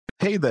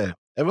Hey there,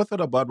 ever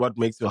thought about what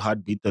makes your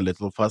heart beat a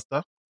little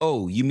faster?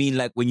 Oh, you mean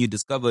like when you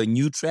discover a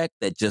new track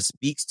that just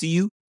speaks to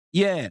you?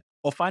 Yeah,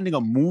 or finding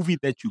a movie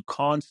that you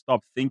can't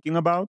stop thinking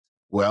about?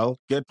 Well,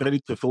 get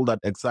ready to feel that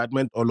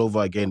excitement all over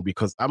again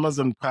because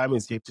Amazon Prime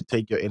is here to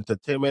take your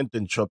entertainment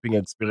and shopping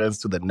experience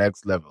to the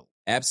next level.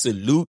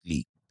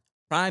 Absolutely.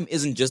 Prime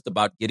isn't just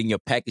about getting your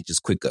packages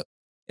quicker.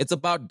 It's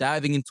about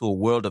diving into a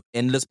world of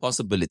endless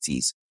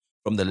possibilities,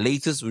 from the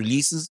latest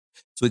releases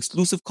to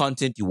exclusive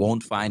content you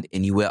won't find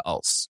anywhere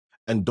else.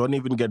 And don't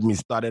even get me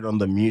started on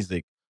the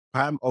music.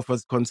 Prime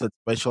offers concert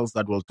specials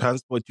that will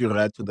transport you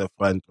right to the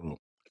front row.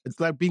 It's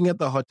like being at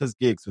the hottest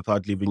gigs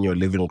without leaving your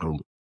living room.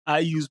 I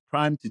use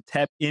Prime to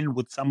tap in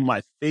with some of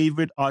my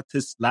favorite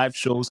artists' live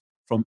shows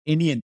from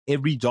any and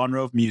every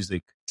genre of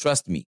music.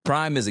 Trust me,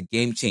 Prime is a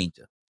game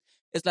changer.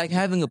 It's like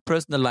having a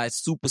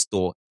personalized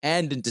superstore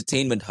and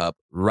entertainment hub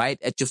right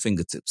at your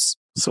fingertips.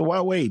 So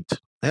why wait?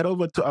 Head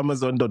over to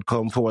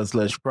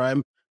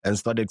amazon.com/prime and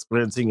start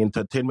experiencing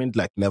entertainment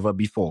like never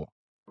before.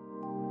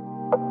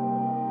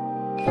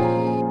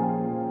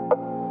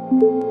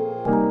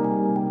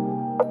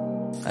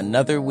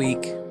 Another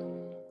week,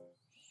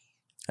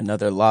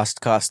 another lost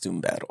costume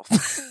battle.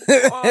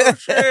 Oh,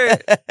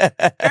 shit.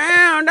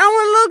 Damn, that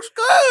one looks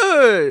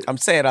good. I'm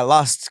saying I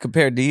lost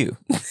compared to you.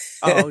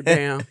 Oh,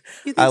 damn.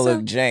 You think I so?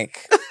 look jank.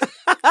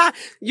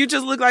 You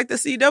just look like the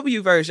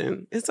CW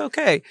version. It's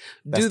okay.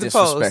 That's Do the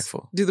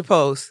disrespectful. pose. Do the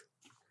pose.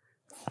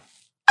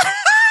 You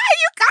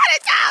got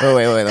it, John.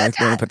 Wait. Let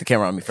me put the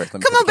camera on me first.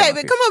 Come on,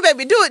 baby. Come on,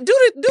 baby. Do it.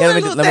 Do the Yeah,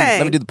 little thing.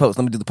 let me do the pose.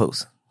 Let me do the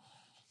pose.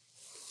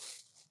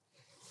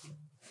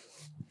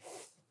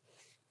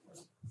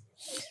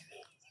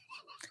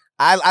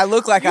 I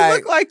look like You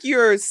look like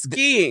you're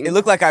skiing. It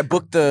looked like I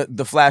booked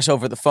the flash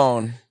over the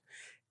phone,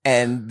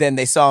 and then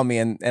they saw me,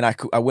 and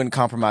I wouldn't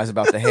compromise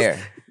about the hair.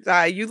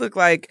 You look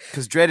like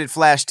Because dreaded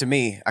flash to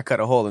me, I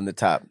cut a hole in the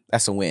top.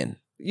 That's a win.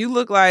 you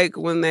look like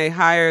when they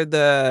hired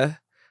the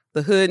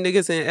hood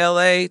niggas in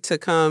LA to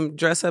come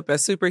dress up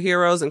as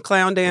superheroes and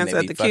clown dance they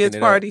at be the fucking kids' it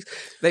up. parties.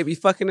 They be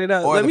fucking it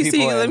up. Or Let the me see.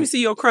 people Let in- me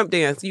see your crump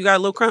dance. You got a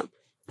little crump.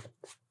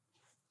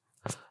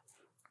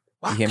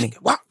 You hear me?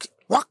 Walk.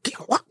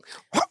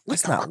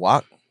 That's not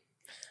walk.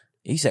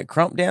 You said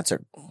crump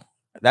dancer.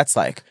 That's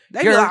like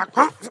They be like,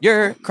 crump.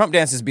 your crump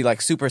dances be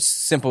like super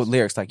simple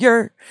lyrics like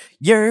yeah.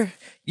 And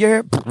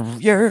they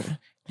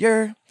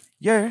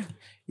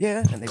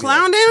be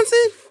Clown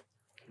dancing?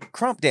 like,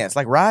 crump dance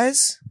like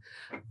rise.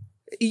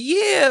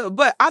 Yeah,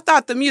 but I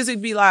thought the music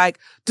be like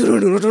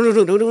Sometimes.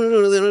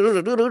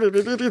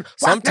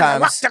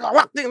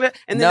 and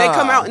then they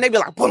come out and they be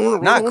like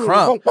Not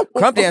crump.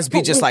 Crump dance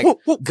be just like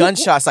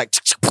gunshots, like,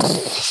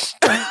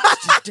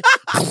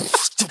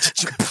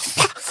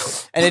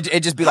 and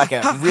it just be like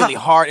a really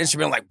hard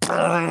instrument, like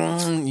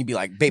you'd be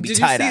like baby Did you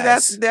see tight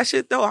eyes. that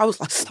shit though? I was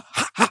like,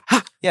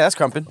 Yeah, that's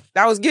crumping.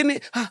 I was getting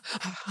it.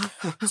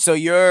 So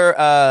you're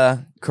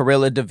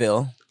Corilla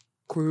DeVille,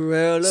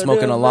 Cruella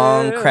smoking de a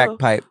long Vil. crack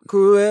pipe.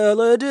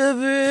 Cruella de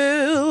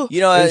Vil.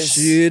 You know, If it's-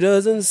 she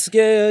doesn't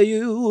scare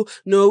you,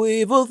 no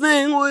evil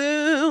thing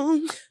will.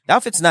 The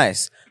outfit's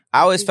nice.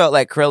 I always felt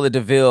like Corilla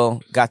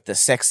DeVille got the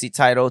sexy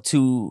title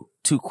too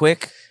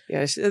quick Yeah,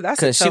 that's a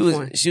because tough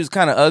one. she was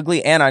kind of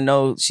ugly, and I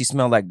know she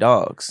smelled like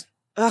dogs.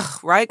 Ugh,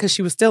 right? Because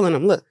she was stealing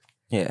them. Look.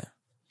 Yeah.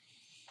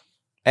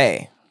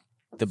 Hey,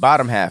 the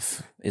bottom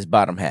half is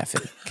bottom half.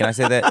 Can I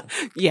say that?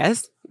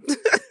 Yes. I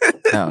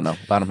don't know.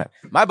 Bottom half.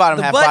 My bottom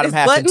The half, butt bottom is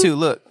half, button? too.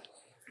 Look.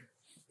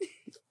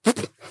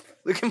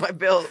 Look at my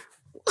belt.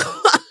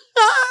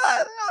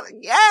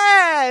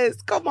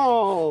 Yes. Come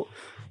on.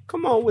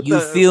 Come on with You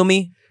the. feel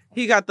me?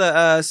 He got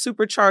the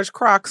supercharged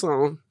Crocs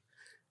on.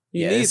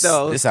 You need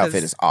those. This outfit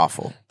 'cause is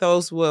awful.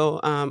 Those will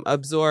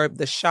absorb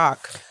the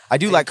shock. I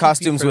do and like keep you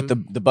costumes with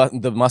from-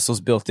 the muscles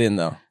built in,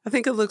 though. I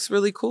think it looks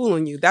really cool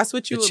on you. That's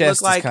what you The would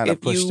chest look like is kind if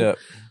of pushed you up.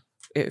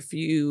 if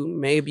you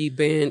maybe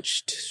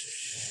benched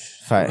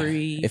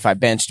If I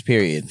benched,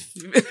 period.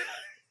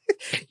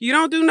 You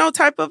don't do no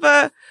type of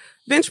a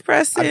bench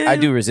pressing. I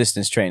do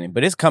resistance training,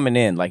 but it's coming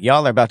in. Like,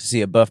 y'all are about to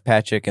see a buff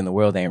Patrick and the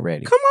world ain't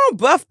ready. Come on,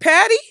 Buff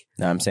Patty.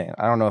 No, I'm saying,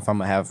 I don't know if I'm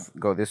going to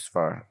go this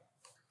far,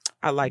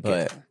 I like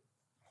but it.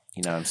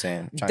 you know what I'm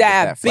saying? Trying to get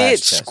That flash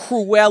bitch chest.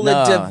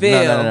 Cruella de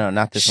Vil No,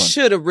 not this one.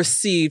 should have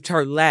received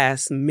her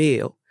last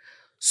meal.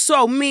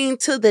 So mean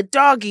to the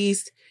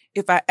doggies.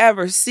 If I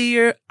ever see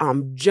her,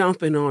 I'm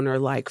jumping on her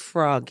like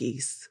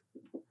froggies.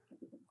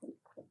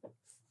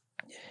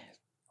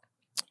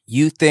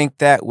 You think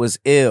that was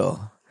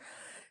ill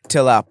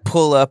till I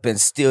pull up and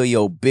steal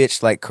your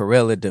bitch like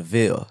Corella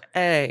DeVille.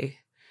 Hey.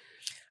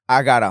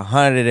 I got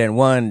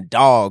 101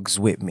 dogs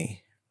with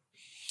me.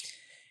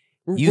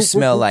 You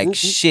smell like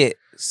shit,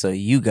 so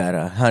you got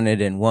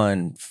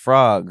 101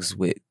 frogs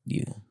with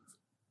you.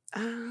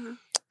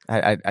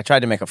 I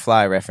tried to make a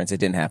fly reference. It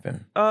didn't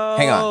happen. Oh,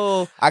 Hang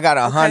on. I got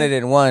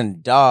 101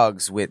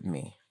 dogs with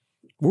me.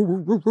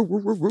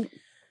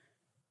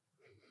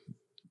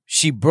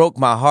 She broke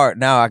my heart.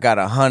 Now I got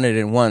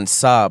 101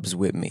 sobs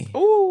with me.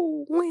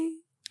 Ooh, wee.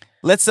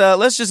 Let's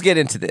just get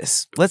into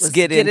this. Let's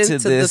get into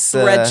this. The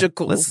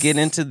threadgicals. Let's get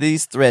into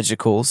these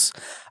threadgicals.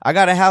 I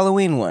got a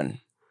Halloween one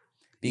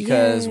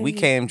because we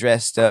came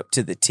dressed up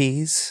to the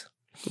T's.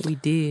 We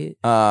did.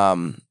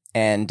 And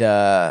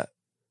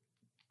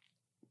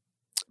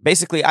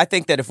basically, I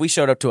think that if we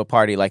showed up to a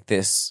party like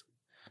this,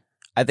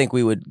 I think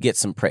we would get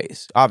some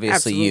praise.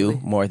 Obviously, Absolutely. you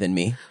more than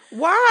me.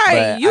 Why?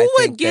 But You I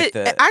would think get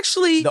that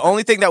actually. The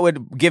only thing that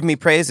would give me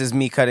praise is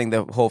me cutting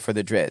the hole for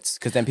the dreads,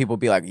 because then people would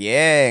be like,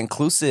 "Yeah,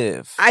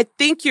 inclusive." I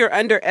think you're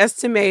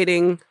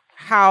underestimating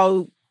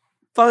how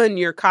fun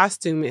your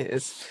costume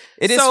is.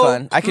 It is So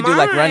fun. I could do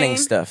like running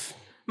stuff.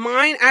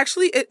 Mine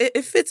actually,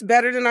 it fits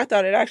better than I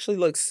thought. It actually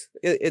looks.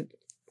 It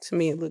to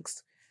me, it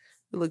looks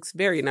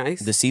very nice.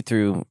 The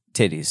see-through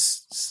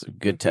titties, it's a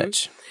good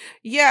touch.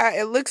 Yeah,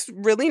 it looks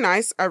really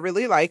nice. I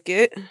really like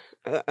it.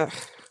 You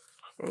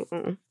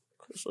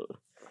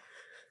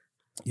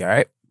all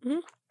right?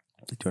 Mhm. You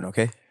doing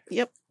okay?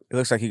 Yep. It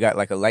looks like you got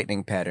like a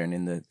lightning pattern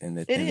in the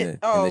titty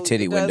it does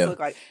window. look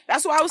like.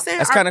 That's what I was saying.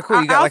 That's kind of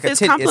cool. You got like a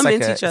titty.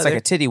 It's each like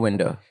a titty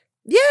window.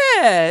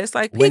 Yeah, it's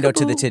like Window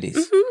to the peekaboo.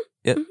 titties.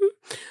 Yep.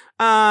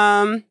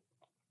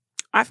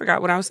 I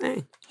forgot what I was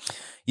saying.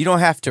 You don't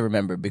have to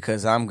remember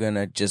because I'm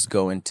gonna just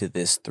go into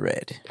this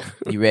thread.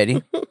 You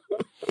ready?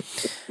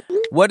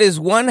 What is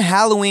one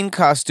Halloween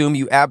costume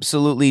you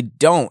absolutely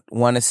don't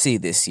want to see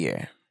this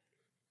year?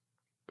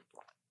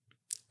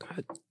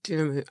 God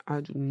damn it!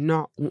 I do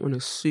not want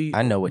to see.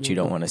 I know what you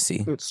don't want to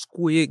see.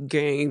 Squid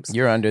Games.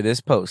 You're under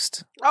this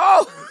post.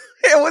 Oh,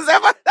 that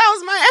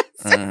was my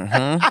answer.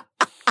 Mm-hmm.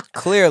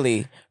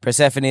 Clearly,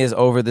 Persephone is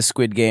over the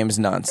Squid Games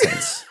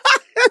nonsense.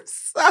 I'm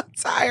so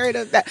tired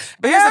of that.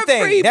 But here's the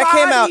thing. That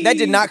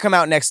did not Everybody- come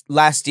out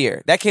last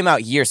year. That came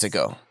out years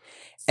ago.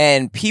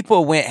 And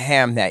people went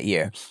ham that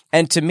year.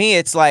 And to me,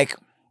 it's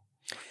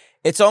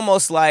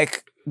almost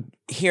like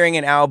hearing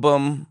an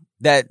album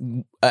that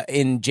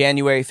in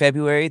January,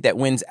 February, that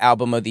wins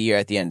album of the year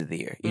at the end of the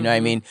year. You know what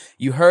I mean?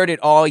 You heard it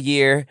all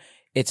year.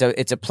 It's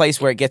a place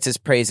where it gets its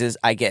praises.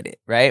 I get it,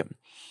 right?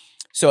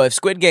 So if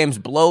Squid Games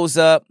blows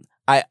up,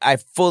 I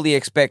fully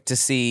expect to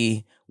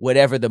see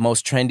whatever the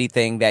most trendy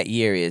thing that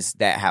year is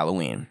that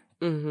Halloween.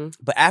 Mm-hmm.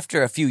 But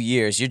after a few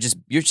years, you're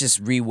just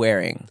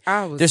re-wearing.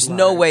 There's lying.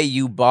 no way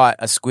you bought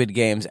a Squid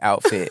Games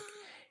outfit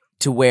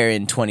to wear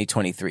in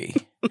 2023.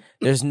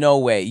 There's no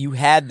way. You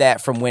had that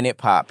from when it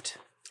popped.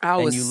 I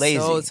was you lazy.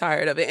 so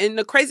tired of it. And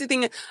the crazy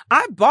thing is,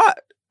 I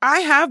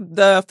have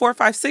the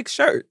 456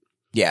 shirt,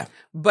 Yeah.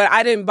 but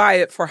I didn't buy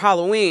it for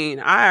Halloween.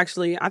 I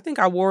think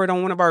I wore it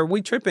on one of our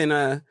We Trippin'.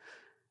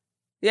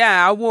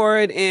 I wore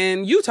it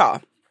in Utah.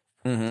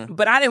 Mm-hmm.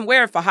 But I didn't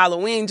wear it for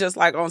Halloween, just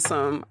like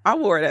on I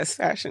wore it as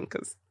fashion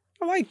because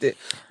I liked it.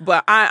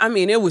 But I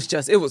mean, it was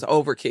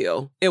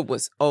overkill. It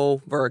was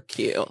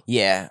overkill.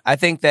 Yeah. I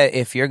think that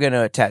if you're going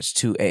to attach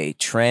to a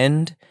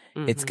trend,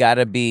 it's got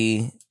to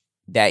be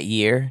that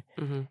year.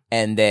 Mm-hmm.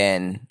 And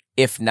then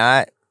if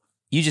not,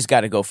 you just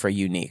got to go for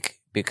unique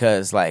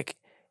because like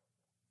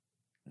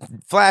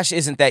Flash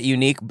isn't that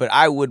unique, but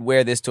I would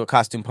wear this to a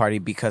costume party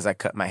because I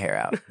cut my hair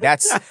out.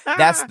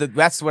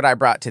 That's what I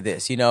brought to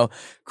this. You know,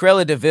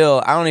 Cruella de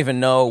Vil, I don't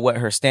even know what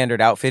her standard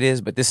outfit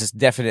is, but this is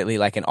definitely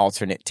like an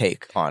alternate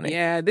take on it.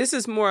 Yeah, this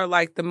is more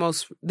like the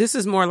most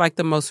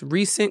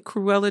recent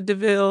Cruella de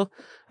Vil.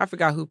 I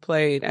forgot who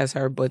played as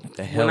her, but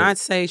when I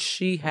say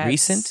she had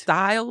recent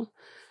style,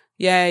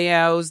 yeah,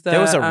 it was there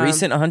was a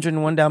recent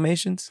 101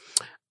 Dalmatians.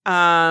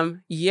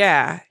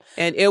 Yeah,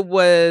 and it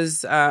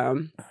was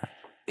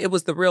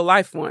the real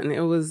life one. It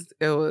was.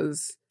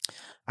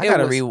 I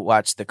gotta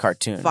rewatch the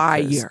cartoon.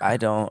 Fire.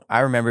 I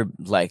remember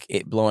like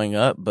it blowing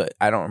up, but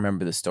I don't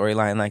remember the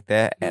storyline like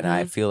that, and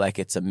I feel like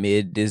it's a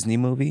mid Disney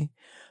movie.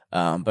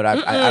 But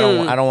I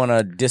don't want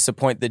to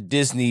disappoint the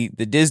Disney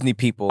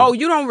people. Oh,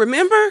 you don't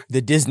remember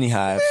the Disney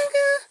Hive?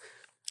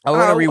 I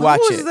want to rewatch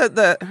who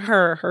was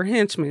her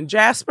henchman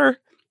Jasper?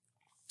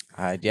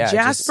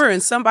 Jasper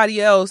and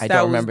somebody else. I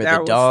don't remember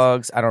the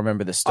dogs. I don't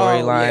remember the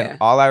storyline. Yeah.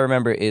 All I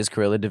remember is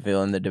Cruella de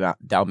Vil and the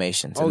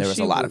Dalmatians, and there was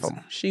a lot of them.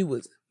 She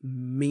was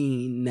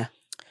mean.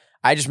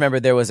 I just remember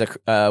there was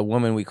a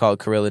woman we called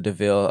Cruella de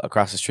Vil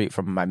across the street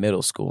from my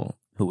middle school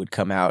who would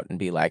come out and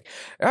be like,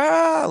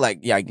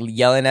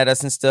 yelling at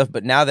us and stuff.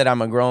 But now that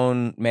I'm a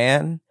grown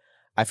man,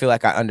 I feel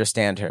like I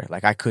understand her.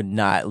 Like I could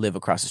not live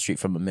across the street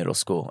from a middle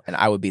school, and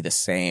I would be the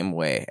same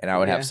way, and I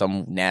would have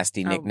some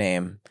nasty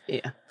nickname.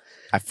 Yeah.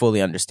 I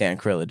fully understand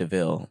Cruella de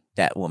Vil,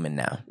 that woman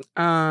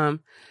now.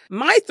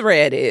 My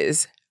thread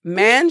is,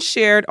 man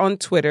shared on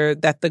Twitter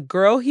that the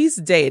girl he's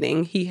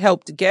dating, he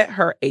helped get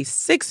her a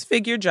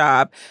 6-figure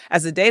job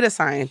as a data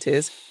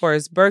scientist for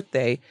his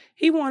birthday.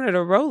 He wanted a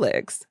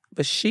Rolex,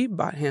 but she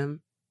bought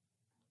him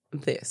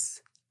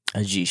this.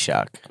 A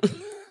G-Shock.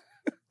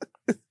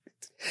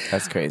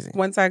 That's crazy.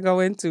 Once I go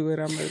into it,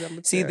 I'm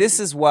gonna see, this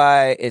is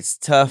why it's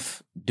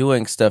tough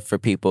doing stuff for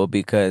people,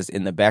 because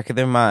in the back of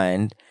their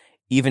mind,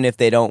 even if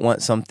they don't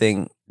want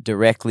something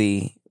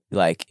directly,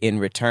 like, in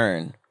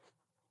return,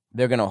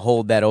 they're going to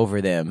hold that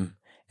over them.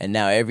 And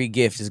now every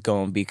gift is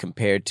going to be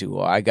compared to,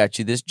 I got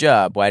you this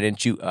job. Why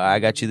didn't you? I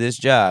got you this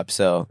job.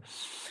 So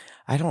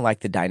I don't like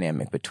the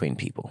dynamic between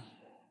people.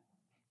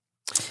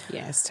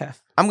 Yeah, it's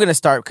tough. I'm going to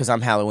start because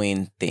I'm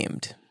Halloween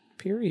themed.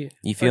 Period.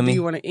 You feel or me? do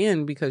you want to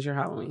end because you're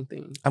Halloween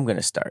themed? I'm going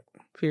to start.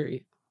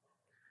 Period.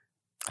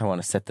 I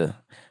want to set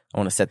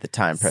the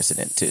time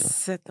precedent too.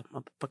 Set the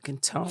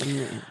motherfucking tone,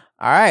 man.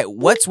 All right.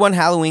 What's one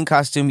Halloween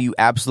costume you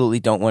absolutely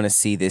don't want to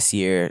see this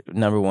year?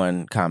 Number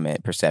one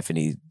comment,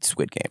 Persephone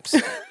Squid Games.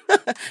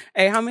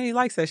 Hey, how many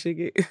likes that shit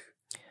get?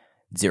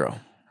 0.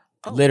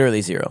 Oh.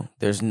 Literally 0.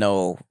 There's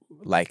no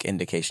like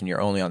indication.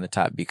 You're only on the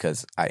top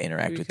because I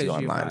interact with you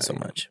Because you online got so it.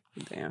 much.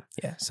 Damn.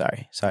 Yeah,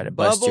 sorry to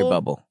bust your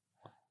Bubble.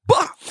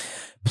 bubble.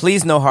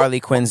 Please no Harley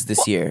Quinns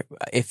this year.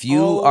 If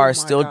you Oh are my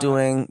still God.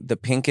 doing the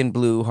pink and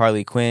blue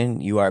Harley Quinn,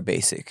 you are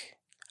basic.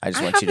 I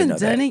just want you to know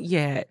haven't done that. it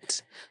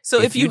yet. So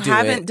If if you you do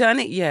haven't it, done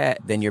it yet,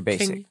 Then you're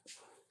basic. you-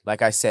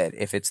 Like I said,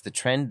 if it's the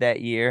trend that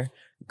year,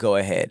 go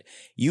ahead.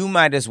 You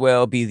might as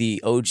well be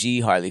the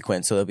OG Harley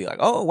Quinn. So they'll be like,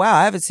 oh, wow,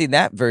 I haven't seen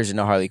that version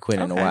of Harley Quinn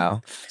in a Okay.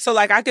 while. so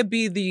like I could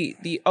be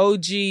the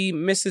OG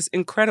Mrs.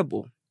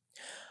 Incredible.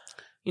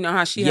 You know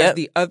how she Yep. has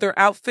the other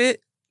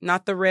outfit,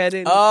 not the red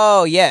and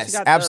Oh, she yes.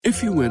 got the- Absolutely.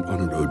 If you went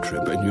on a road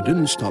trip and you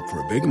didn't stop for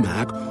a Big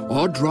Mac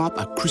or drop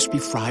a crispy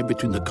fry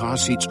between the car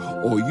seats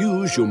or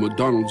use your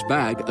McDonald's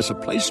bag as a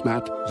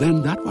placemat,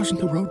 then that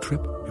wasn't a road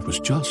trip. It was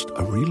just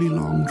a really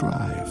long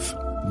drive.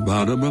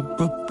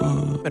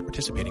 Ba-da-ba-ba-ba. At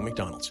participating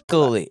McDonald's.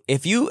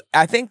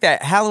 I think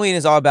that Halloween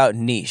is all about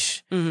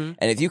niche. Mhm.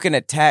 And if you can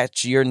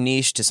attach your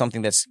niche to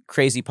something that's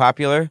crazy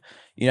popular,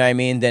 you know what I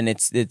mean? Then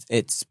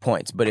it's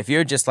points. But if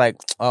you're just like,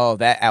 oh,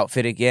 that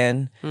outfit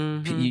again,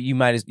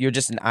 Mhm. you're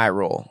just an eye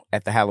roll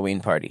at the Halloween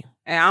party.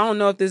 And I don't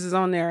know if this is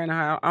on there, and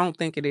I don't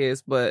think it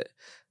is, but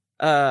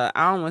I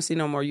don't want to see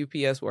no more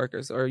UPS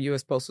workers or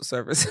U.S. Postal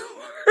Service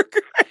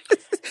workers.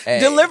 Hey,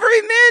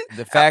 Delivery men?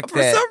 the fact for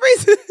that some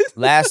reason.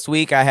 last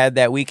week I had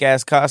that weak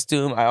ass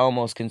costume, I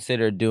almost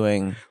considered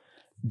doing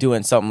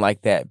something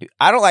like that.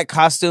 I don't like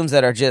costumes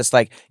that are just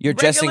like you're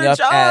dressing Regular up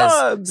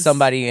jobs. as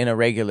somebody in a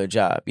regular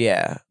job.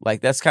 Yeah, like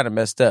that's kind of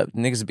messed up.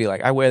 Niggas would be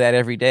like, I wear that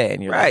every day,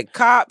 and you're like, Right,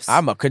 cops.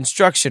 I'm a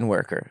construction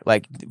worker.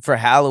 Like for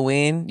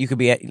Halloween, you could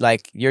be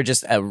like you're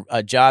just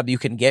a job you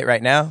can get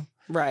right now.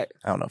 right.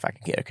 I don't know if I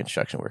can get a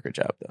construction worker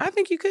job though. I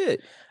think you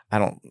could. I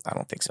don't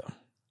think so.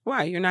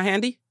 Why? You're not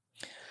handy?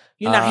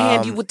 You're not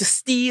handy Um, with the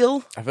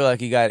steel? I feel like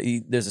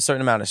there's a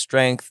certain amount of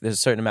strength, there's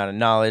a certain amount of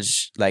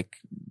knowledge. Like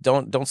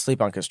don't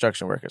sleep on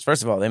construction workers.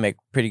 First of all, they make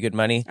pretty good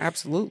money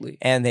Absolutely.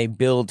 and they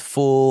build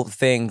full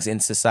things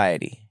in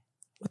society.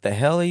 What the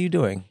hell are you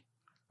doing?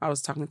 I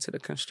was talking to the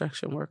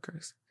construction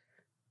workers.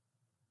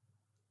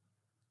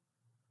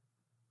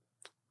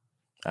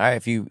 All right,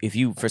 if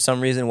you for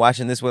some reason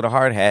watching this with a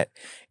hard hat,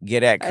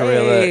 get at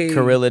Hey.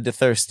 Corilla de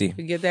Thirsty.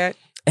 You get that?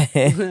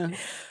 A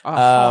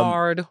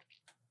hard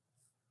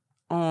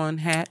on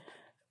hat.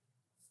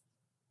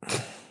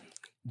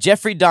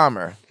 Jeffrey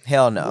Dahmer.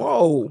 Hell no.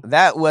 Whoa.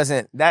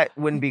 That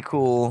wouldn't be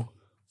cool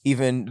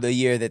even the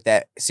year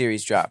that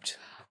series dropped.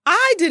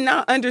 I did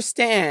not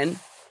understand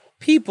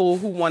people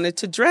who wanted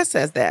to dress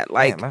as that.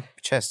 Like, Man, my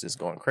chest is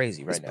going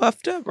crazy right it's now.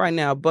 puffed up right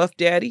now. Buff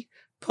Daddy.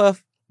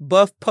 Buffy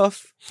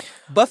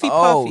Puffy.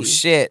 Oh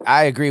shit,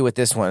 I agree with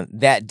this one.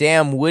 That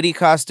damn Woody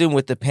costume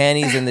with the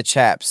panties and the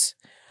chaps.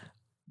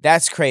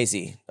 That's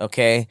crazy,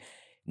 okay?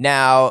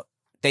 Now,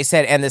 they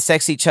said, and the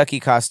sexy Chucky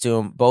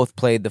costume both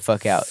played the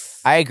fuck out.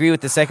 I agree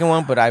with the second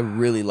one, but I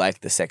really like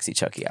the sexy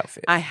Chucky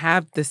outfit. I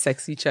have the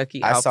sexy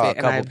Chucky I outfit, saw a and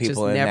couple I've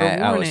people just in never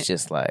that. I worn was it.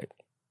 just like,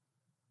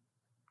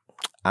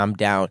 I'm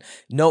down.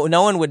 No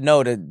one would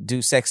know to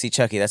do sexy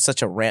Chucky. That's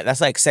such a rant.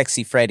 That's like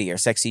sexy Freddy or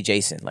sexy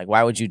Jason. Like,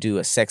 why would you do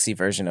a sexy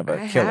version of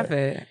a I killer? have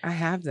it. I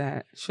have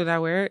that. Should I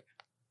wear it?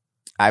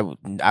 I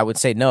would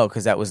say no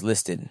because that was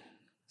listed.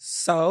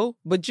 So,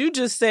 but you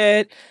just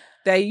said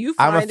that you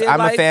I'm find it a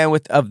like, fan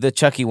of the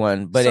Chucky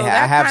one, but so I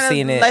that have kind of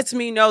seen it. lets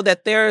me know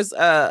that there's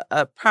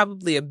a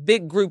probably a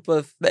big group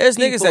of There's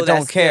niggas people that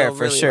don't care still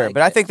for really sure, like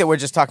but I it. think that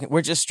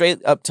we're just straight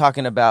up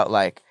talking about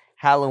like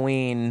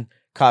Halloween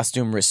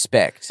costume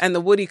respect. And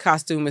the Woody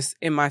costume is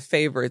in my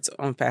favorites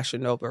on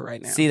Fashion Nova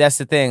right now. See, that's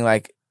the thing.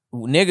 Like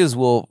niggas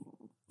will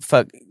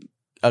fuck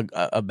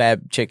a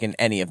bad chick in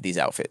any of these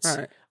outfits,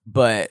 Right.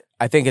 but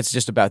I think it's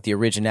just about the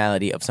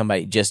originality of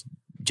somebody just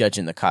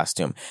judging the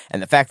costume.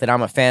 And the fact that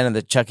I'm a fan of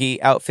the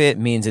Chucky outfit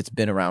means it's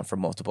been around for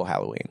multiple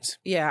Halloweens.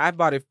 Yeah, I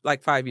bought it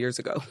like 5 years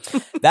ago.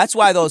 That's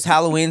why those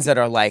Halloweens that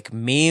are like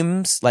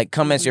memes, like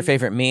come as your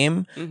favorite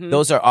meme,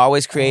 those are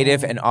always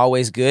creative and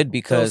always good Those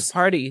because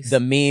parties. the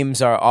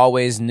memes are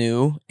always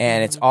new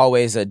and it's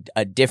always a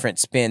different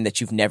spin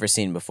that you've never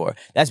seen before.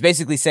 That's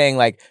basically saying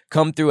like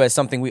come through as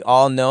something we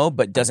all know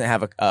but doesn't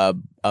have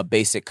a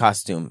basic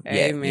costume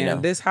Hey yet. man, You know?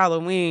 this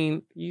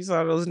Halloween, you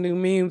saw those new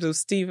memes of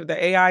the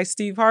AI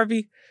Steve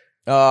Harvey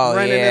Oh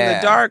running yeah, in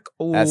the dark.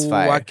 Ooh, That's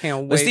fire. I can't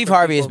wait. But Steve for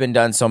Harvey has people. been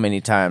done so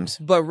many times.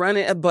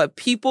 but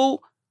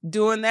people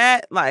doing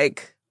that,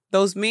 like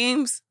those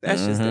memes,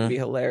 that's just Mm-hmm. gonna be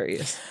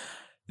hilarious.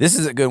 This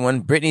is a good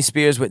one. Britney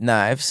Spears with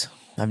knives.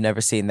 I've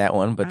never seen that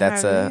one, but I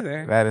haven't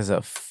either. that is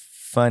a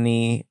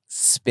funny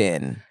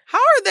spin. How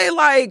are they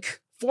like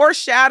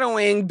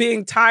foreshadowing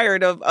being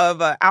tired of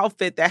an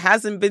outfit that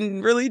hasn't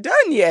been really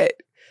done yet.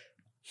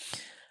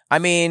 I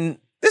mean,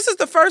 this is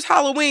the first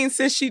Halloween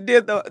since she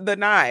did the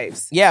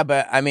knives. Yeah,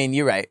 but I mean,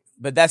 you're right.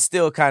 But that's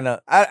still kind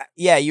of,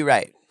 yeah, you're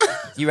right.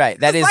 You're right.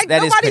 That is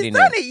pretty new. Nobody's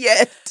done it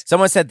yet.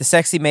 Someone said the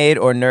sexy maid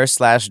or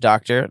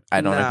nurse/doctor.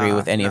 I don't agree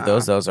with any of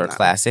those. Those are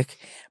classic.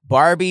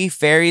 Barbie,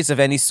 fairies of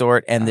any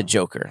sort, and the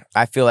Joker.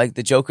 I feel like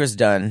the Joker's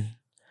done.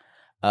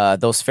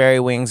 Those fairy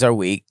wings are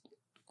weak,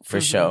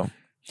 for sure.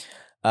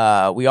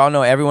 We all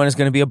know everyone is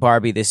going to be a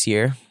Barbie this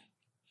year.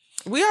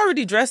 We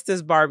already dressed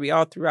as Barbie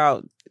all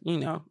throughout,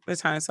 the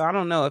time. So I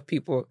don't know if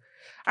people...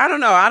 I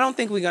don't know. I don't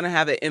think we're going to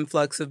have an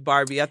influx of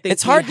Barbie. I think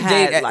it's hard to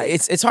date.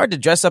 It's hard to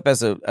dress up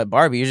as a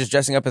Barbie. You're just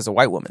dressing up as a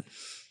white woman.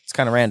 It's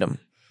kind of random.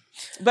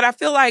 But I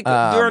feel like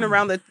during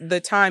around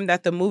the time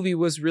that the movie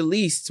was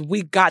released,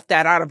 we got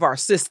that out of our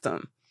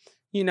system.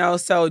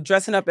 So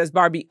dressing up as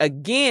Barbie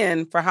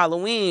again for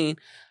Halloween,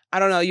 I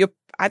don't know.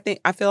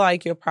 I feel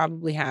like you'll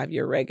probably have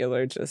your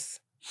regular just.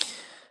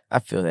 I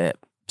feel that.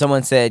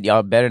 Someone said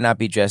y'all better not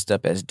be dressed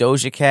up as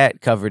Doja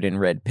Cat covered in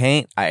red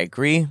paint. I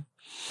agree.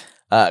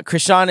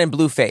 Krishan in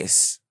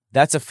Blueface.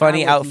 That's a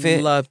funny outfit. I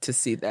would love to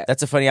see that.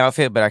 That's a funny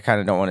outfit, but I kind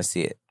of don't want to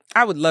see it.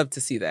 I would love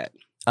to see that.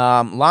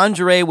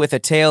 Lingerie with a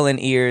tail and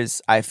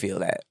ears. I feel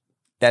that.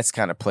 That's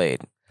kind of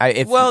played.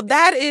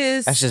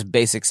 That's just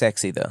basic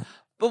sexy though.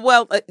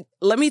 But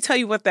let me tell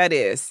you what that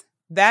is.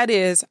 That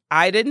is,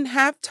 I didn't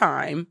have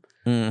time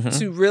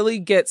to really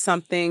get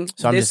something.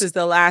 So this is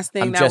the last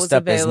thing that was available.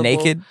 I'm dressed up as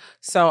naked.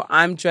 So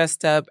I'm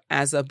dressed up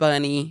as a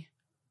bunny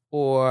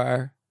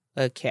or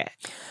a cat.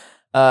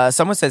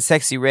 Someone said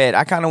sexy red.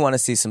 I kind of want to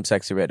see some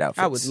sexy red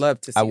outfits. I would love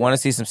to see I want to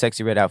see some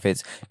sexy red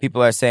outfits.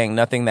 People are saying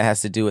nothing that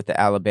has to do with the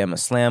Alabama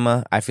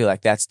Slammer. I feel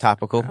like that's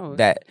topical. Oh.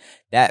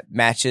 That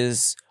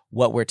matches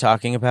what we're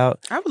talking about.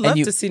 I would love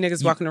to see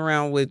niggas walking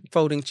around with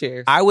folding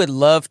chairs. I would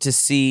love to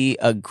see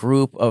a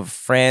group of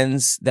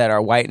friends that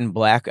are white and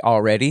black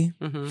already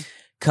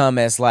come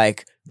as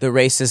like the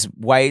racist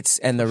whites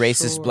and the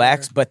racist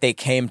blacks, but they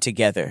came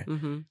together.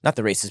 Not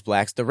the racist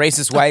blacks, the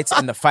racist whites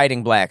and the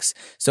fighting blacks.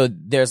 So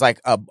there's like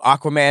a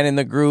Aquaman in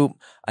the group,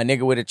 a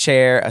nigga with a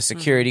chair, a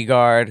security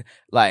guard.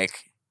 Like,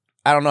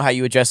 I don't know how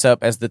you would dress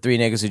up as the three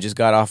niggas who just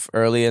got off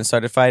early and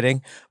started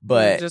fighting,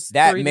 but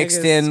that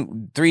mixed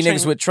in three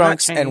niggas with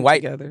trunks and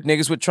white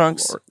niggas with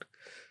trunks. Lord.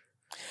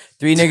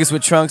 Three niggas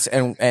with trunks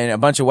and a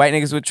bunch of white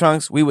niggas with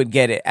trunks, we would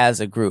get it as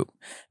a group.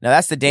 Now,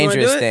 that's the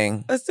dangerous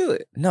thing. Let's do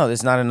it. No,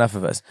 there's not enough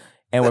of us.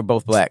 And we're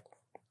both black.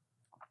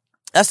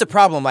 That's the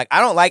problem. Like, I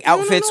don't like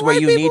outfits where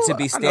you need to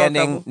be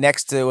standing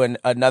next to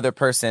another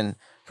person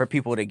for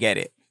people to get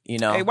it.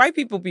 Hey, white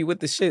people be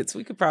with the shits.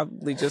 We could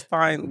probably just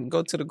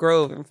go to the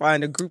Grove and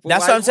find a group of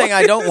That's what I'm saying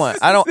I don't want.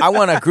 I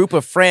want a group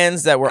of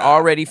friends that were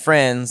already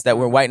friends that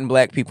were white and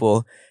black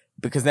people,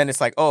 because then it's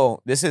like,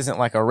 oh, this isn't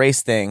like a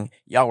race thing.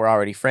 Y'all were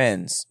already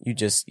friends. You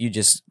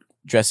just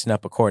dressing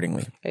up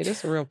accordingly. Hey, this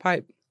is a real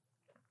pipe.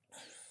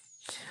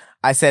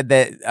 I said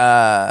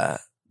that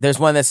there's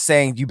one that's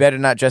saying you better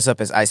not dress up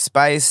as Ice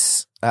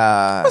Spice.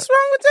 What's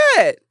wrong with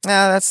that?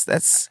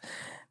 That's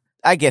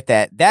I get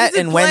that. That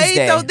and played,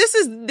 Wednesday. Though?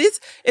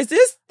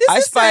 This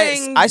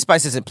Ice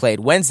Spice isn't played.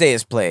 Wednesday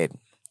is played.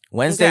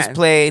 Wednesday's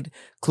played.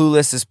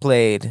 Clueless is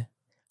played.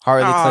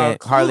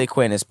 Harley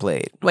Quinn is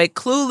played. Wait,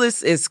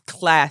 Clueless is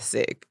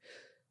classic.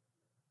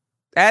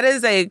 That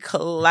is a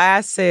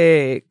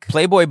classic.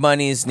 Playboy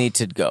bunnies need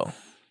to go.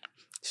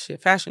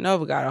 Shit, Fashion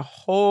Nova got a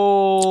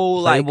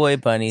whole Playboy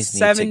bunnies need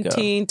to go.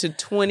 17 to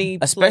 20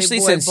 especially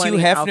Playboy since Hugh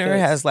Hefner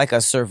outfits. has like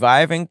a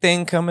surviving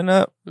thing coming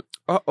up.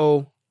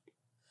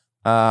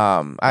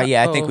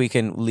 I think we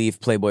can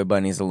leave Playboy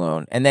bunnies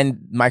alone. And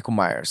then Michael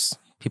Myers.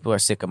 People are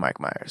sick of Mike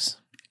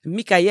Myers.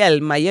 Mikael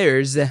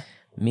Myers.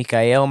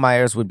 Mikael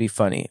Myers would be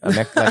funny.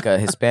 Like a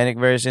Hispanic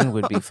version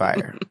would be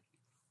fire.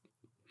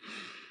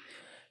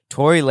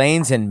 Tory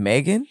Lanez and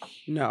Megan?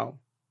 No.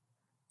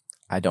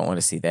 I don't want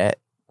to see that.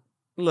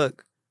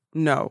 Look,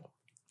 no.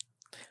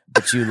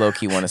 But you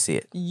low-key want to see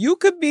it. You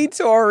could be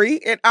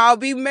Tory and I'll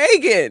be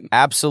Megan.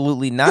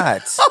 Absolutely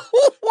not.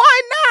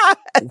 Why not?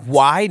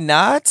 Why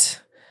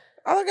not?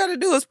 All I gotta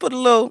do is put a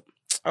little...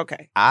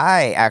 Okay.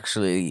 I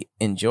actually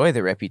enjoy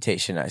the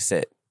reputation I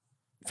set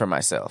for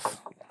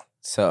myself.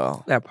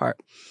 So... That part.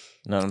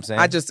 You know what I'm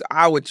saying?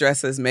 I would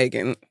dress as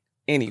Megan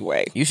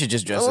anyway. You should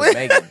just dress as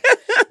Megan.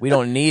 We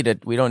don't need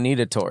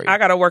a Tory. I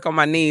gotta work on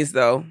my knees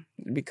though,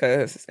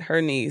 because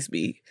her knees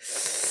be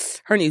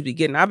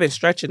getting... I've been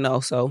stretching though,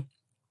 so...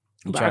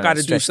 I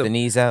gotta stretch the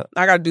knees out?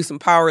 I gotta do some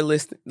power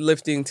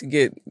lifting to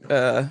get...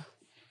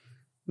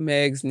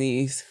 Meg's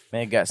knees.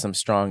 Meg got some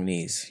strong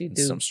knees. She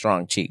do. Some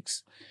strong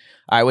cheeks.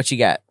 All right, what you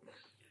got?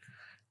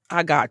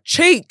 I got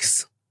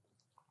cheeks.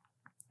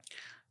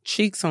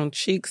 Cheeks on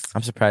cheeks.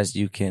 I'm surprised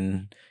you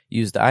can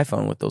use the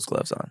iPhone with those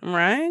gloves on.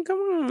 Right? Come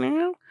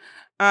on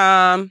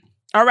now.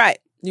 All right.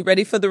 You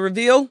ready for the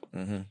reveal?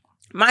 Mm-hmm.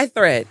 My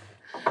thread.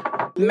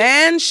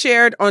 Man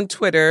shared on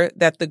Twitter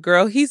that the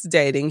girl he's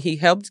dating, he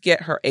helped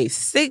get her a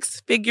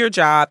 6-figure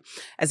job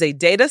as a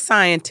data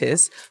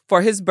scientist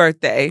for his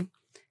birthday.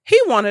 He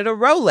wanted a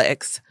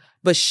Rolex,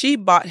 but she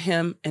bought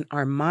him an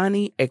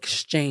Armani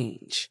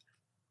exchange.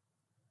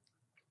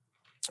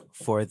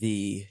 For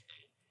the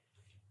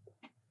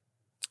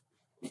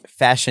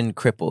fashion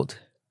crippled,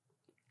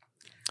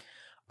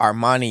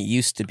 Armani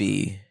used to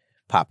be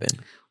popping.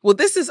 Well,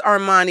 this is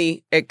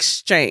Armani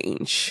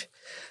exchange.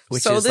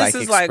 Which so is this like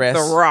is Express?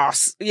 like the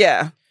Ross.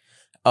 Yeah.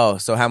 Oh,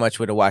 so how much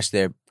would a watch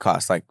there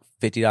cost? Like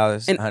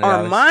 $50? An $100?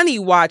 Armani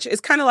watch.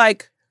 It's kind of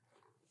like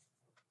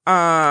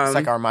It's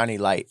like Armani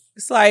Light.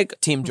 it's like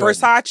Team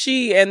Jordan.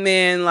 Versace and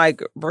then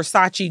like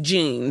Versace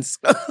jeans.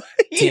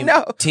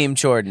 Team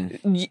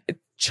Jordan.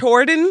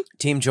 Jordan?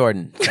 Team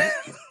Jordan.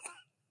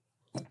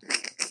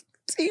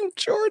 Team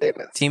Jordan.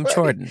 Team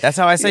Jordan. That's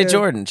how I say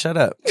Jordan. Shut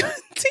up.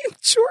 Team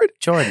Jordan.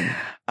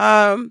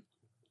 Jordan.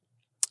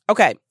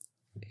 Okay.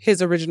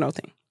 His original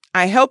thing.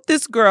 I helped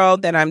this girl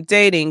that I'm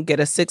dating get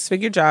a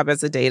 6-figure job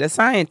as a data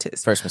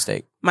scientist. First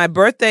mistake. My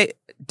birthday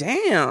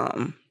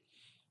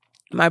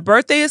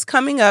is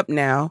coming up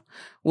now.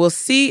 We'll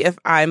see if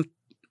I'm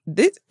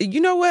this. You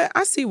know what?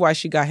 I see why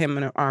she got him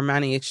an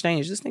Armani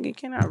exchange. This nigga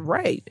cannot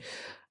write.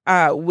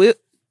 I'm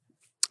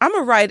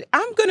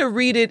gonna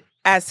read it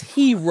as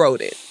he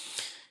wrote it.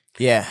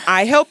 Yeah.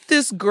 I helped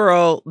this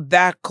girl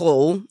that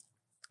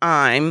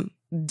I'm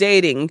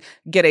dating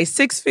get a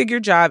 6-figure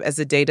job as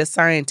a data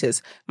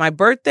scientist. My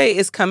birthday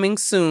is coming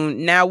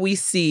soon. Now we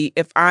see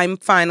if I'm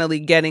finally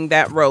getting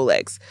that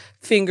Rolex.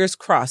 Fingers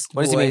crossed,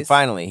 What does boys. he mean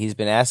finally? He's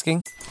been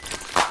asking?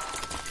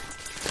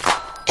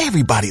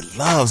 Everybody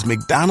loves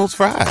McDonald's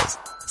fries.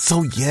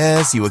 So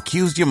yes, you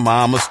accused your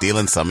mom of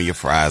stealing some of your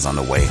fries on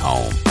the way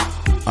home.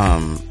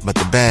 But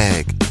the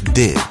bag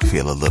did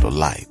feel a little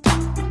light.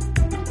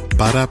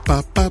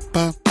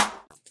 Ba-da-ba-ba-ba.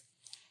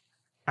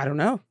 I don't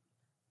know.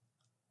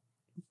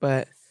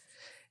 But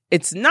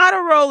it's not a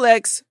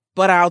Rolex,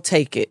 but I'll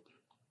take it.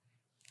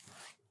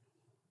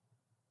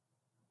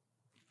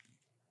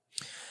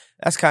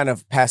 That's kind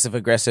of passive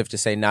aggressive to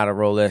say not a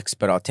Rolex,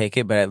 but I'll take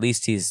it. But at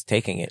least he's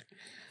taking it.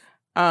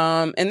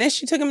 And then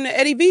she took him to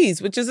Eddie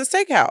V's, which is a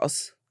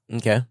steakhouse.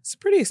 Okay. It's a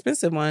pretty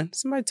expensive one.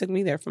 Somebody took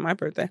me there for my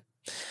birthday.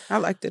 I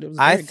liked it. It was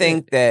I very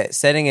think good. that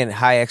setting a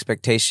high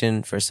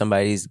expectation for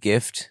somebody's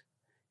gift,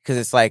 because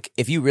it's like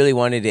if you really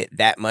wanted it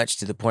that much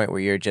to the point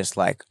where you're just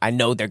like, I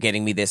know they're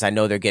getting me this, I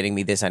know they're getting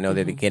me this, I know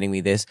they're getting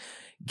me this.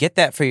 Get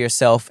that for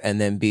yourself and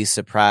then be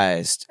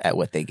surprised at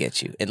what they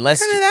get you.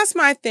 Unless Kinda, that's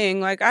my thing.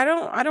 Like I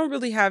don't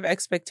really have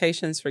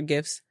expectations for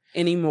gifts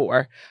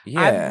anymore.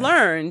 Yeah.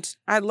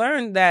 I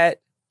learned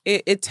that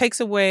it takes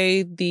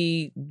away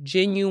the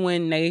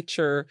genuine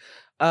nature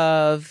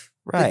of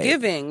Right. the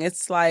giving.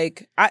 It's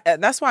like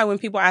that's why when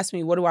people ask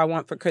me, what do I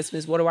want for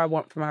Christmas? What do I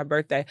want for my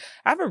birthday?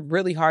 I have a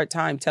really hard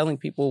time telling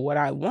people what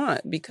I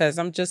want because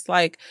I'm just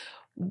like,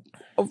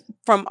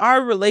 from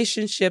our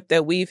relationship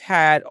that we've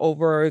had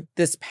over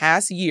this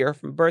past year,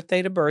 from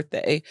birthday to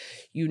birthday,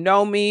 you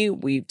know me,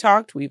 we've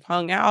talked, we've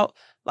hung out.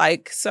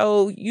 Like,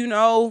 so, you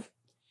know,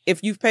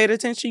 if you've paid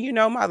attention, you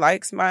know my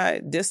likes,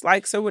 my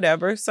dislikes or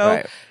whatever. So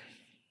Right.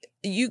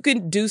 you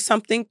can do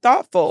something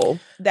thoughtful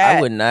that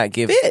I would not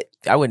give fit.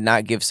 I would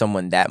not give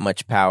someone that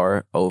much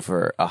power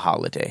over a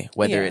holiday,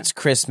 whether Yeah. it's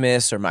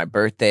Christmas or my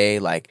birthday.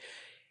 Like,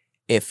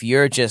 if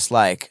you're just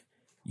like,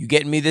 you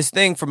getting me this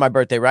thing for my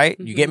birthday, right?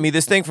 You getting me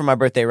this thing for my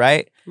birthday,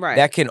 right? Right.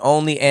 That can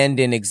only end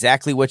in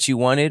exactly what you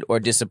wanted or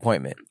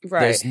disappointment.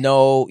 Right. There's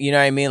no, you know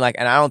what I mean? Like,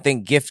 and I don't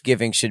think gift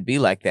giving should be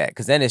like that.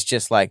 Cause then it's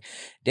just like,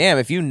 damn,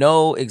 if you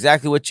know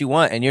exactly what you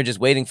want and you're just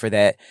waiting for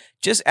that,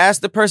 just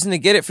ask the person to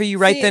get it for you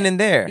right then and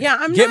there. Yeah,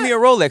 I'm Get not- me a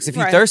Rolex if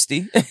you're Right.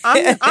 thirsty.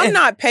 I'm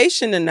not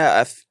patient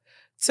enough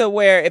to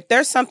where if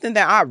there's something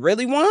that I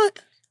really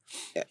want,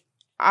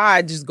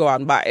 I just go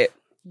out and buy it.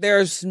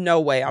 There's no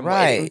way I'm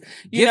waiting. Right.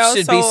 You Gifts know,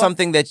 should be so-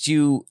 something that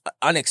you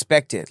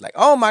unexpected. Like,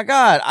 oh my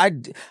God,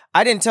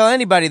 I didn't tell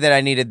anybody that I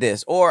needed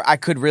this, or I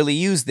could really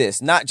use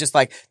this. Not just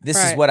like, this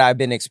is Right. what I've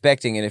been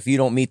expecting. And if you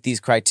don't meet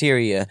these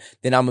criteria,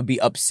 then I'm gonna be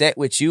upset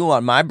with you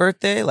on my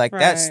birthday. Like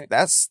Right.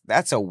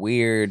 that's a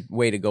weird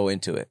way to go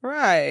into it.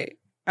 Right.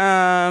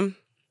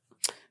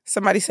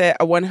 Somebody said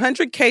a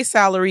 100K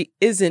salary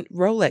isn't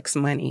Rolex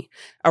money.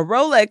 A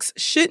Rolex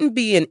shouldn't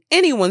be in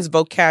anyone's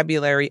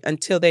vocabulary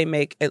until they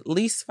make at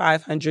least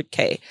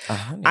 500K.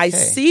 I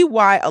see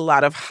why a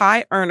lot of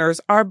high earners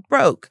are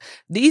broke.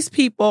 These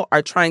people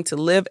are trying to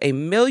live a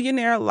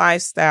millionaire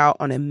lifestyle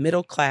on a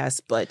middle class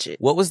budget.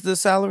 What was the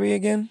salary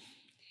again?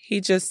 He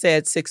just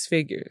said 6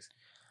 figures.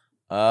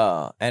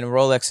 And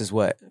Rolex is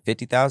what,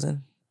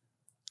 50,000?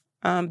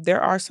 There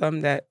are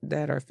some that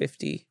are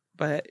 50,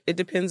 but it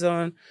depends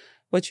on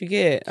what you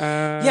get.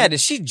 Yeah, did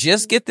she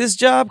just get this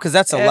job? Because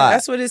that's a lot.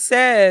 That's what it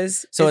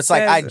says. So It it's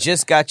like, I says-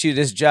 just got you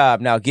this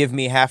job. Now give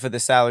me half of the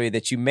salary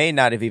that you may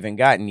not have even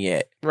gotten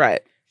yet.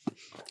 Right.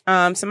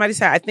 Somebody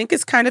said, I think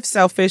it's kind of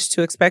selfish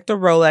to expect a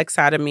Rolex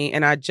out of me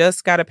and I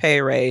just got a pay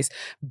raise.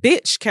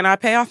 Bitch, can I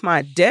pay off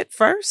my debt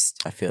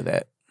first? I feel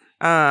that.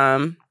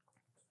 Um,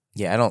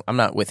 Yeah, I'm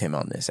not with him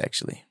on this,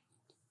 actually.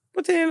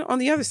 But then on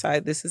the other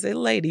side, this is a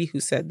lady who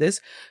said this.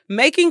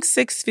 Making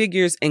 6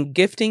 figures and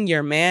gifting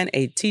your man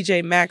a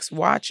TJ Maxx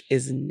watch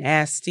is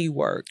nasty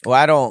work. Well,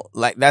 I don't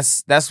like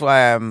that's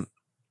why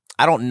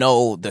I don't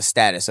know the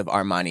status of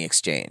Armani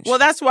Exchange. Well,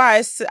 that's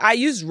why I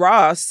use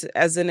Ross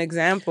as an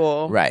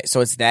example. Right.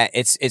 So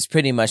it's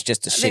pretty much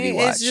just a shitty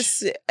watch. It's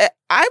just,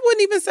 I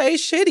wouldn't even say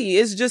shitty.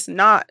 It's just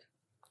not.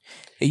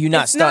 You're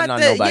not stunting on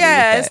nobody.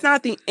 Yeah, with it's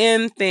not the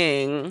end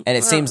thing. And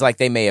it seems like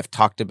they may have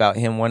talked about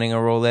him wanting a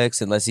Rolex,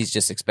 unless he's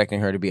just expecting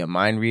her to be a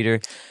mind reader,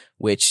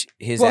 which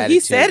his attitude he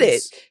said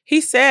is, it.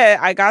 He said,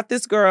 I got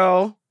this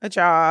girl a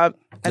job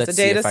as a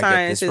data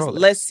scientist.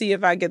 Let's see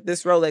if I get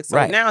this Rolex.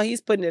 So now he's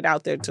putting it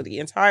out there to the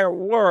entire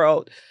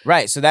world.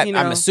 Right. So that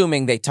I'm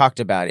assuming they talked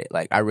about it.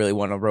 Like, I really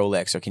want a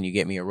Rolex, or can you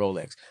get me a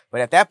Rolex?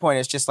 But at that point,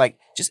 it's just like,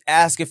 just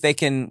ask if they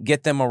can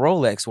get them a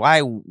Rolex.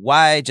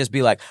 Why just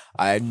be like,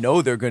 I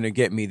know they're going to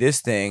get me this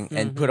thing,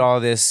 and put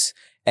all this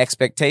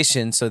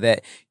expectation, so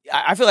that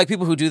I feel like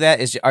people who do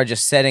that are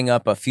just setting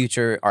up a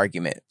future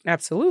argument.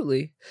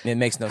 Absolutely. It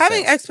makes no sense.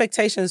 Having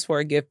expectations for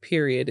a gift,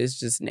 period, is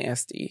just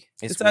nasty.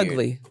 It's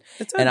ugly.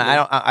 It's ugly. And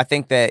I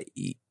think that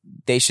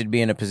they should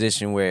be in a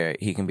position where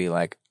he can be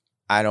like,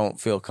 I don't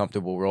feel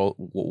comfortable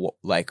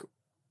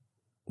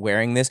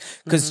wearing this,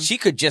 because she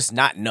could just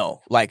not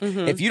know. Like,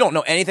 if you don't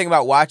know anything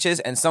about watches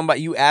and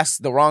you ask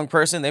the wrong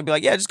person, they'd be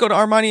like, yeah, just go to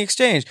Armani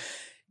Exchange.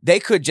 They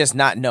could just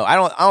not know. I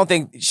don't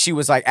think she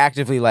was like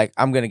actively like,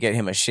 I'm going to get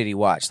him a shitty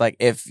watch. Like,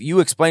 if you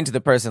explain to the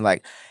person,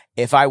 like,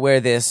 if I wear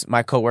this,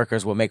 my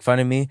coworkers will make fun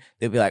of me,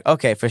 they'll be like,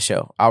 okay, for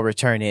sure, I'll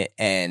return it,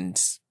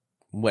 and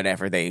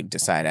whatever they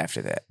decide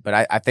after that.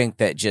 But I think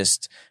that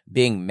just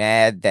being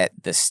mad that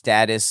the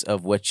status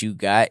of what you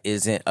got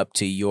isn't up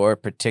to your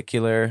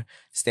particular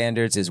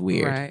standards is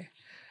weird. Right.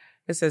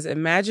 It says,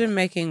 imagine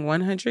making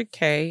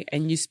 $100K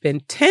and you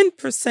spend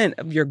 10%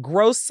 of your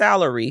gross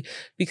salary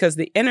because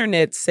the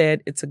internet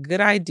said it's a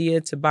good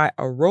idea to buy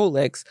a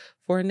Rolex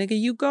for a nigga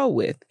you go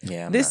with.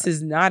 Yeah, this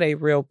is not a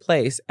real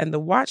place. And the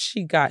watch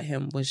she got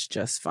him was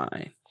just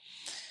fine.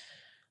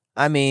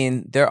 I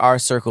mean, there are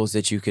circles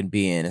that you can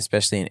be in,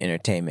 especially in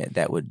entertainment,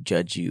 that would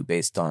judge you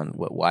based on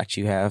what watch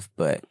you have,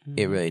 but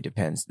it really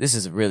depends. This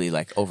is really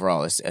like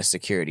overall a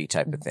security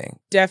type of thing.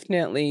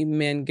 Definitely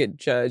men get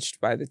judged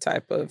by the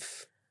type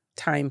of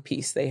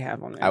timepiece they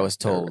have on their I was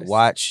told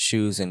watch,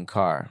 shoes, and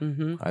car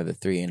are the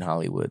three in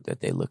Hollywood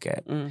that they look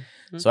at.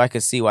 So I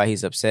could see why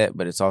he's upset,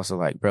 but it's also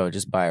like, bro,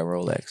 just buy a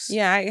Rolex.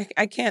 Yeah,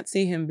 I can't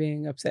see him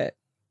being upset.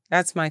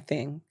 That's my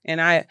thing. And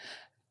I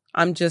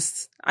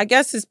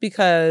guess it's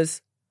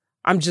because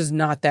I'm just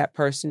not that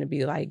person to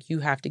be like, you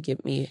have to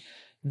get me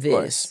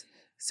this.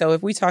 So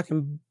if we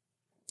talking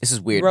this is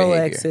weird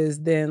Rolexes, behavior.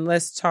 then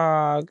let's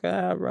talk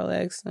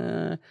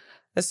Rolex.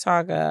 Let's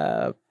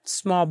talk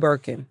small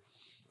Birkin.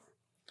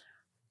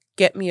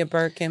 Get me a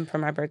Birkin for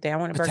my birthday. I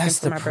want a Birkin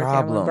for my birthday.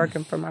 I want a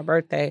Birkin for my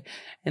birthday.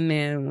 And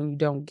then when you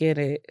don't get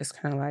it, it's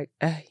kind of like,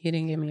 you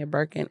didn't give me a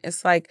Birkin.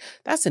 It's like,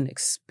 that's an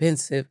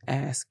expensive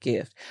ass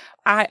gift.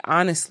 I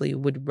honestly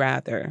would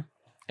rather,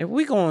 if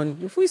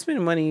we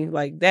spend money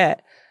like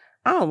that,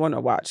 I don't want to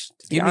watch.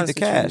 Give me the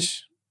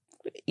cash.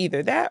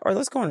 Either that or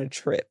let's go on a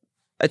trip.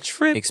 A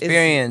trip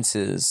experience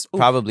is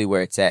probably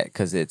where it's at,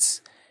 because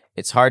it's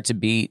hard to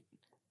beat.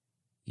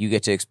 You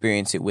get to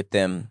experience it with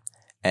them,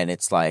 and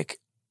it's like,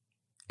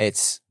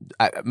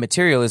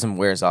 materialism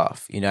wears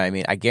off. You know what I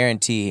mean? I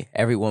guarantee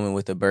every woman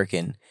with a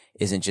Birkin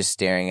isn't just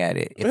staring at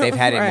it. If they've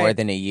had it more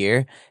than a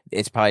year,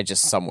 it's probably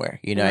just somewhere.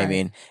 You know what I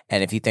mean?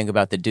 And if you think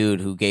about the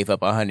dude who gave up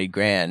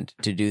 $100,000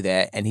 to do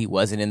that, and he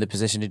wasn't in the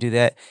position to do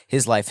that,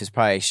 his life is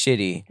probably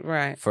shitty.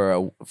 Right.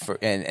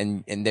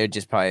 And they're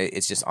just probably,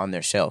 it's just on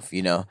their shelf,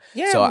 you know?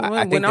 Yeah. So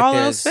I think when all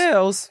else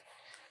fails.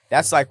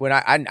 That's like when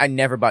I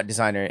never bought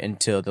designer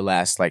until the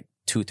last like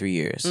 2-3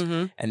 years.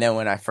 And then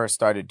when I first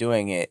started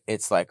doing it,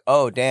 it's like,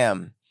 oh,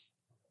 damn,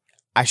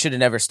 I should have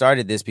never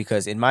started this,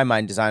 because in my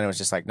mind, designer was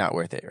just like not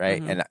worth it,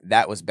 right? And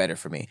that was better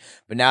for me.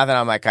 But now that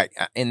I'm like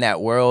in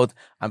that world,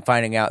 I'm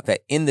finding out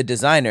that in the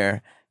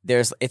designer,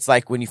 it's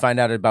like when you find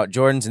out about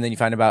Jordans and then you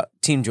find about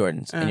Team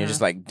Jordans, and you're just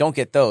like, don't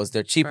get those.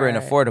 They're cheaper and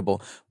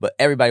affordable, but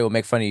everybody will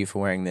make fun of you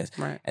for wearing this.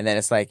 Right. And then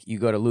it's like you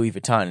go to Louis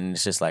Vuitton and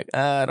it's just like,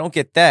 don't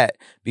get that,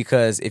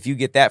 because if you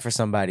get that for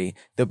somebody,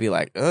 they'll be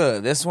like,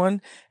 this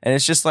one. And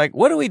it's just like,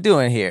 what are we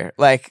doing here?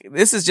 Like,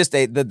 this is just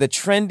the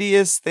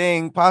trendiest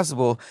thing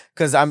possible,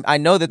 because I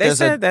know that they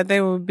said that they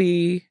would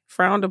be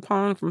frowned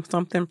upon from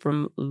something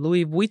from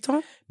Louis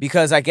Vuitton?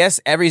 Because I guess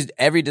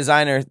every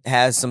designer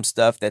has some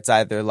stuff that's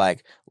either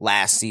like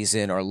last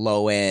season or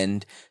low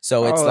end.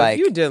 So it's like, if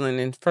you're dealing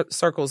in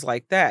circles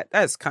like that,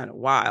 that's kind of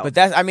wild. But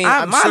that's, I mean,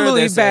 I'm my sure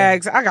Louis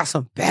bags, I got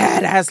some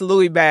badass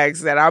Louis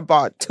bags that I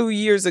bought 2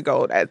 years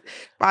ago that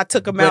I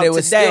took them out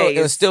today.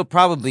 It was still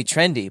probably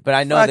trendy, but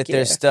I know that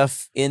there's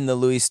stuff in the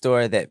Louis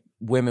store that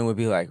women would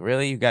be like,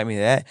 really? You got me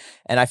that?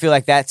 And I feel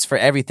like that's for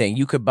everything.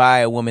 You could buy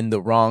a woman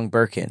the wrong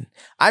Birkin.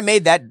 I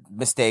made that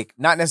mistake,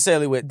 not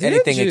necessarily with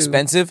anything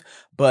expensive,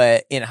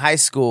 but in high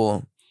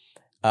school,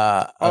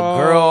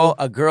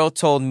 a girl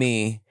told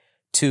me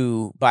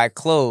to buy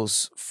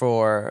clothes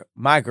for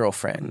my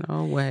girlfriend.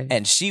 No way.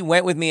 And she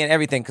went with me and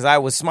everything, because I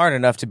was smart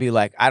enough to be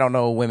like, I don't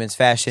know women's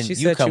fashion.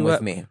 You come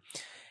with me.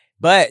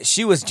 But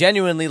she was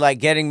genuinely like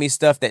getting me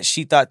stuff that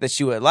she thought that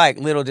she would like.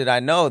 Little did I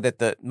know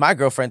that my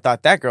girlfriend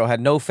thought that girl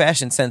had no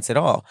fashion sense at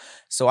all.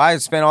 So I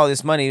spent all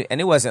this money, and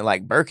it wasn't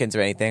like Birkins or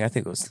anything. I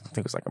think it was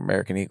like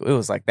American Eagle. It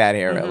was like that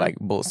era, like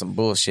some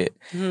bullshit.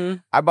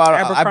 I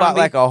bought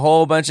like a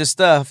whole bunch of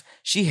stuff.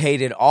 She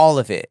hated all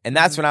of it, and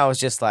that's when I was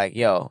just like,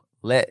 yo,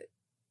 let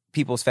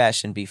people's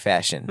fashion be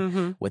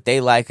fashion. What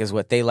they like is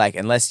what they like.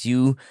 Unless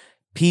you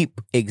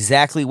peep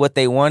exactly what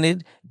they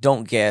wanted,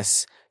 don't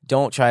guess.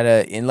 Don't try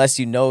to, unless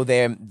you know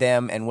them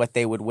and what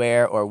they would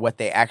wear or what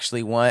they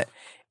actually want,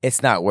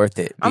 it's not worth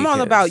it. I'm all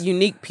about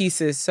unique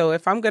pieces. So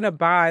if I'm going to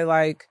buy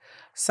like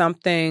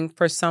something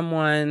for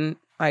someone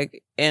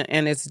like,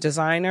 and it's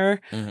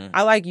designer,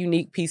 I like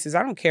unique pieces.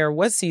 I don't care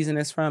what season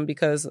it's from,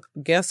 because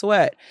guess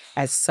what?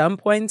 At some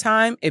point in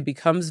time, it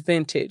becomes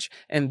vintage,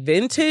 and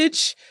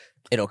vintage,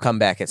 it'll come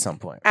back at some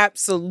point.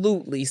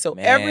 Absolutely. So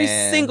every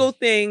single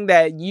thing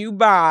that you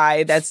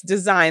buy that's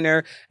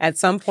designer at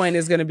some point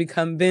is going to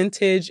become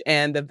vintage,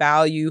 and the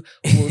value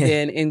will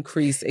then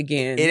increase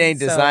again. It ain't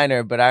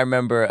designer, but I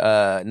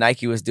remember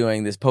Nike was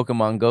doing this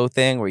Pokemon Go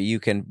thing where you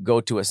can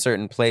go to a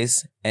certain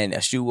place and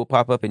a shoe will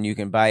pop up and you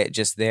can buy it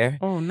just there.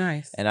 Oh,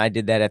 nice. And I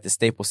did that at the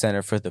Staples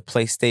Center for the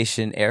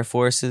PlayStation Air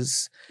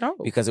Forces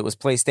because it was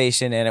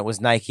PlayStation and it was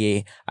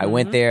Nike. I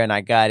went there and I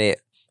got it.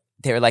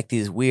 They were like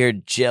these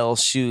weird gel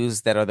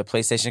shoes that are the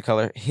PlayStation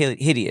color,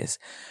 hideous.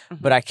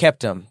 But I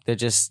kept them. They're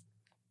just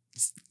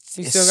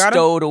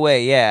stowed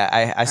away.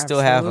 Yeah, I still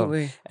have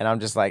them. And I'm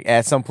just like,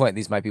 at some point,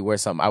 these might be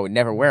worth something. I would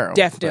never wear them.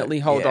 Definitely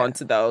hold on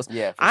to those.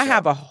 Yeah, I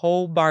have a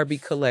whole Barbie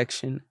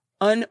collection,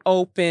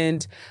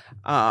 unopened,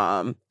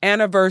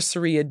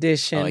 anniversary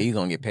edition. Oh, you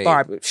gonna get paid.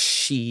 Barbie.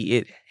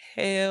 Shit.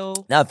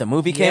 Hell. Now, if the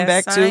movie came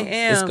back too,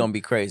 it's it's gonna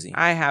be crazy.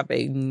 I have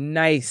a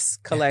nice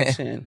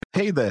collection.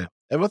 Hey there.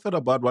 Ever thought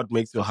about what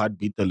makes your heart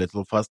beat a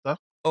little faster?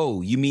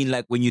 Oh, you mean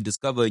like when you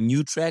discover a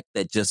new track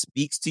that just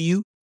speaks to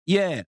you?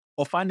 Yeah,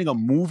 or finding a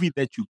movie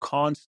that you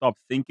can't stop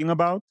thinking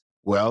about.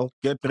 Well,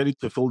 get ready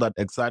to feel that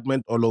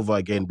excitement all over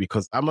again,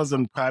 because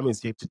Amazon Prime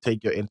is here to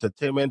take your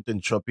entertainment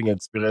and shopping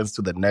experience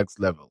to the next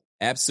level.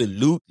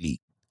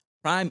 Absolutely.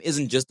 Prime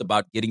isn't just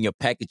about getting your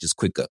packages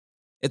quicker.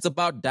 It's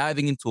about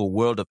diving into a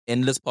world of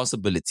endless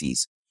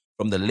possibilities,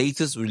 from the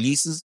latest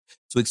releases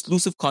to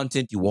exclusive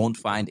content you won't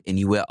find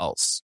anywhere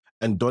else.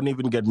 And don't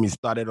even get me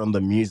started on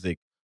the music.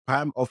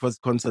 Prime offers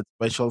concert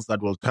specials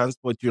that will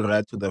transport you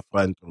right to the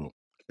front row.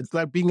 It's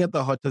like being at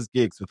the hottest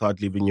gigs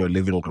without leaving your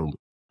living room.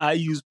 I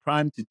use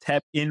Prime to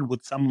tap in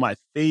with some of my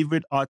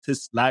favorite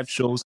artists' live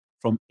shows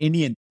from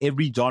any and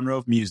every genre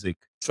of music.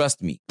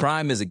 Trust me,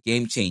 Prime is a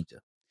game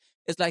changer.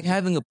 It's like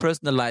having a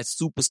personalized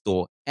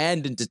superstore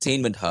and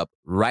entertainment hub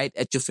right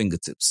at your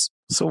fingertips.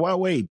 So why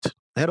wait?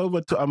 Head over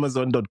to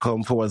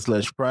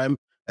amazon.com/Prime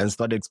and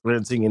start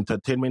experiencing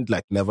entertainment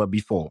like never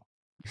before.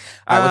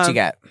 All right, what you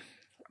got?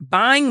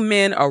 Buying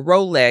men a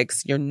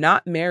Rolex you're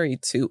not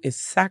married to is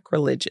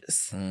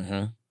sacrilegious.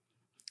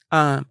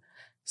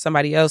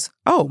 Somebody else.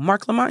 Oh,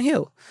 Mark Lamont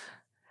Hill.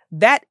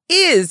 That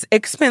is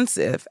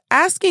expensive.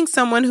 Asking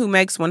someone who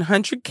makes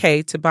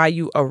 $100K to buy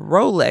you a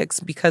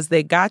Rolex because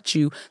they got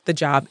you the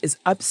job is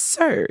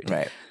absurd.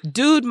 Right.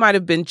 Dude might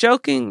have been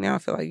joking. Now I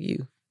feel like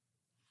you.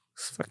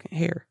 It's fucking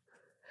hair.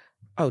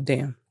 Oh,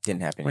 damn.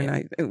 Didn't happen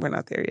We're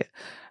not there yet.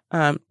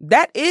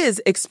 That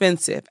is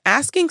expensive.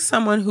 Asking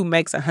someone who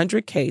makes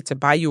 $100K to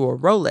buy you a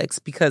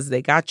Rolex because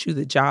they got you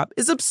the job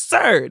is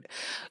absurd.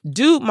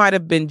 Dude might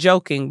have been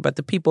joking, but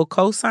the people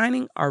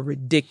co-signing are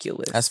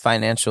ridiculous. That's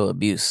financial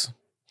abuse.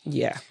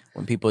 Yeah.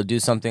 When people do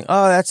something,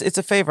 it's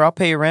a favor. I'll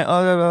pay your rent.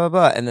 Oh, blah, blah,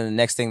 blah. And then the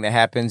next thing that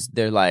happens,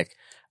 they're like,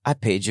 I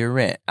paid your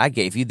rent. I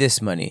gave you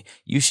this money.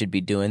 You should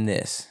be doing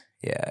this.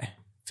 Yeah.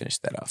 Finish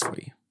that off for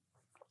you.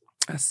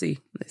 I see.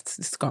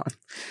 It's gone.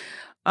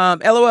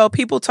 LOL,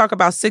 people talk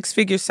about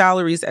six-figure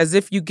salaries as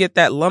if you get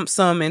that lump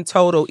sum in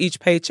total each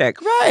paycheck.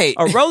 Right.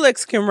 A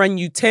Rolex can run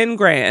you 10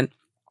 grand.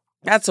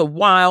 That's a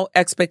wild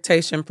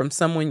expectation from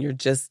someone you're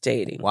just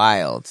dating.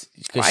 Wild.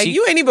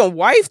 You ain't even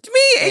wifed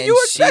me and you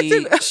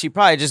expected... She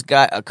probably just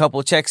got a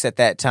couple checks at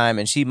that time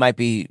and she might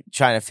be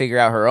trying to figure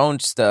out her own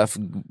stuff,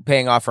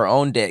 paying off her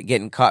own debt,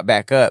 getting caught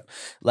back up.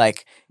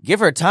 Like,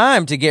 give her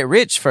time to get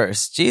rich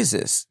first.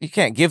 Jesus. You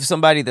can't give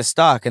somebody the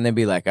stock and then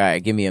be like, all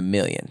right, give me $1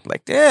 million.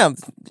 Like, damn,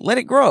 let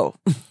it grow.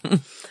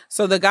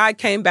 So the guy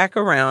came back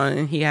around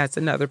and he has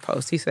another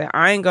post. He said,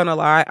 I ain't gonna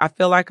lie. I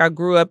feel like I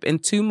grew up in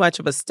too much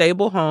of a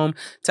stable home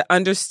to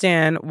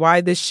understand why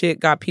this shit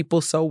got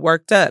people so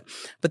worked up.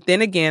 But then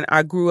again,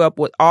 I grew up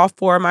with all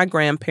 4 of my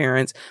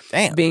grandparents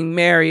being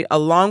married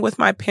along with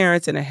my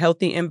parents in a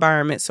healthy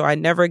environment. So I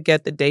never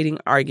get the dating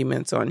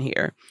arguments on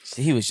here.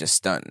 He was just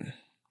stunting.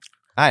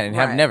 I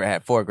never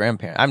had 4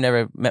 grandparents. I've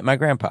never met my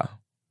grandpa.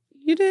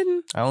 You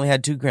didn't? I only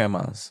had 2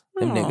 grandmas.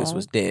 Them niggas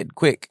was dead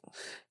quick.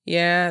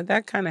 Yeah,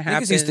 that kind of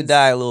happens. Niggas used to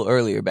die a little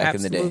earlier back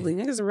in the day. Absolutely.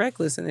 Niggas are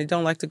reckless and they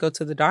don't like to go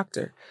to the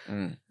doctor.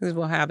 Niggas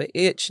will have an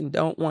itch and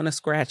don't want to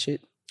scratch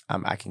it.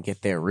 I can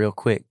get there real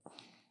quick.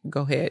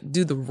 Go ahead.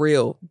 Do the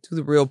real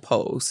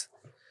pose.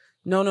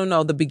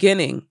 No. The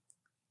beginning.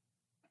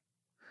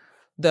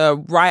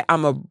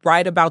 I'm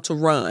right about to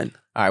run.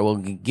 All right, well,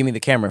 give me the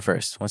camera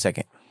first. 1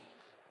 second.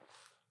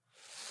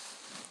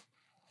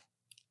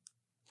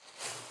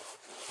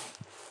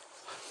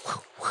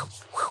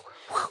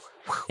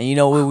 And you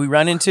know what we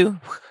run into?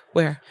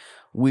 Where?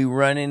 We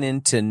running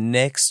into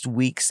next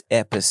week's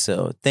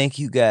episode. Thank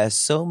you guys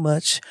so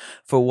much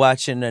for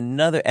watching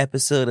another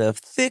episode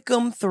of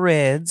Thick'em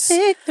Threads.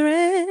 Thick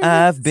Threads.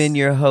 I've been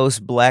your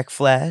host, Black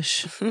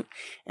Flash.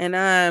 And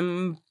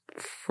I'm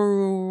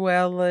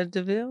Cruella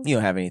DeVille. You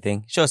don't have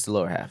anything. Show us the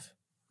lower half.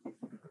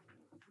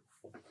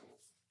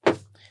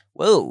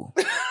 Whoa.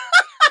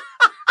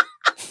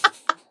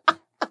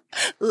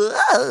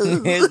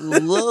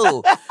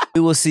 Whoa.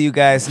 We will see you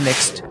guys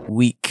next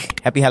week.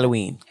 Happy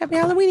Halloween. Happy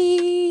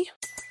Halloween.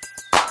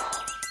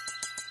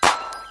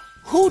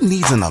 Who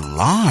needs an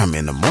alarm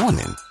in the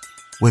morning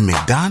when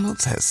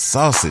McDonald's has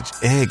sausage,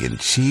 egg, and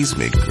cheese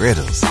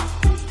McGriddles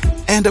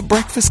and a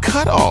breakfast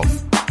cutoff?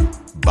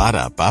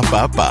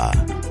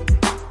 Ba-da-ba-ba-ba.